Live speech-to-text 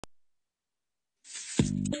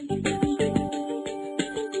A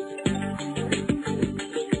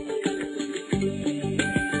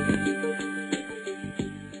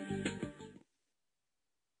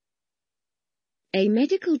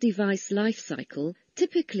medical device life cycle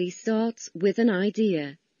typically starts with an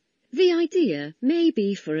idea. The idea may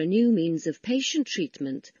be for a new means of patient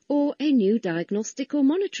treatment or a new diagnostic or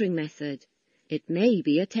monitoring method. It may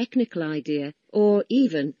be a technical idea or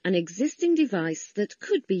even an existing device that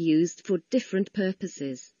could be used for different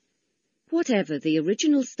purposes. Whatever the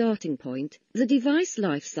original starting point, the device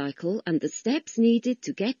life cycle and the steps needed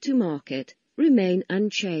to get to market remain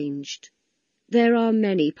unchanged. There are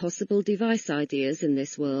many possible device ideas in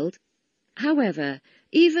this world. However,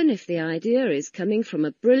 even if the idea is coming from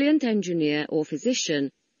a brilliant engineer or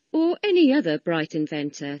physician, or any other bright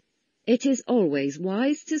inventor, it is always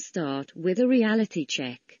wise to start with a reality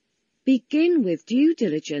check. Begin with due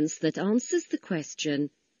diligence that answers the question,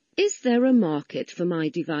 is there a market for my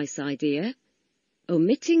device idea?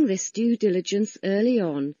 Omitting this due diligence early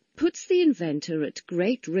on puts the inventor at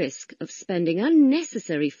great risk of spending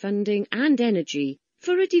unnecessary funding and energy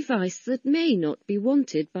for a device that may not be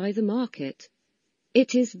wanted by the market.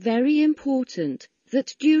 It is very important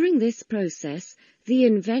that during this process, the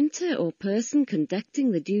inventor or person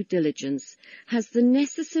conducting the due diligence has the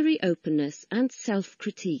necessary openness and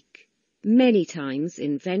self-critique. Many times,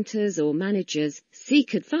 inventors or managers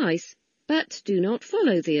seek advice, but do not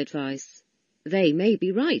follow the advice. They may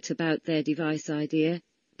be right about their device idea,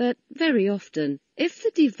 but very often, if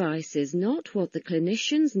the device is not what the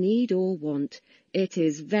clinicians need or want, it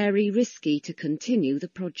is very risky to continue the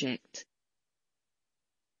project.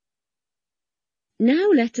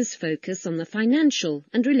 Now let us focus on the financial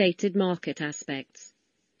and related market aspects.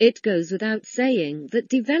 It goes without saying that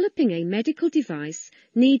developing a medical device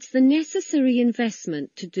needs the necessary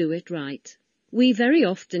investment to do it right. We very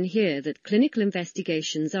often hear that clinical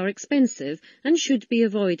investigations are expensive and should be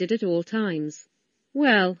avoided at all times.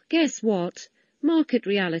 Well, guess what? Market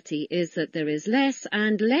reality is that there is less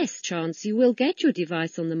and less chance you will get your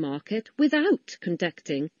device on the market without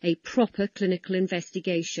conducting a proper clinical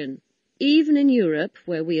investigation. Even in Europe,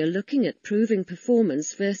 where we are looking at proving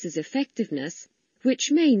performance versus effectiveness,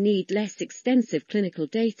 which may need less extensive clinical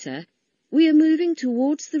data, we are moving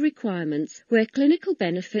towards the requirements where clinical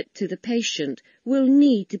benefit to the patient will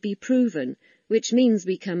need to be proven, which means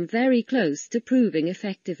we come very close to proving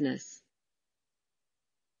effectiveness.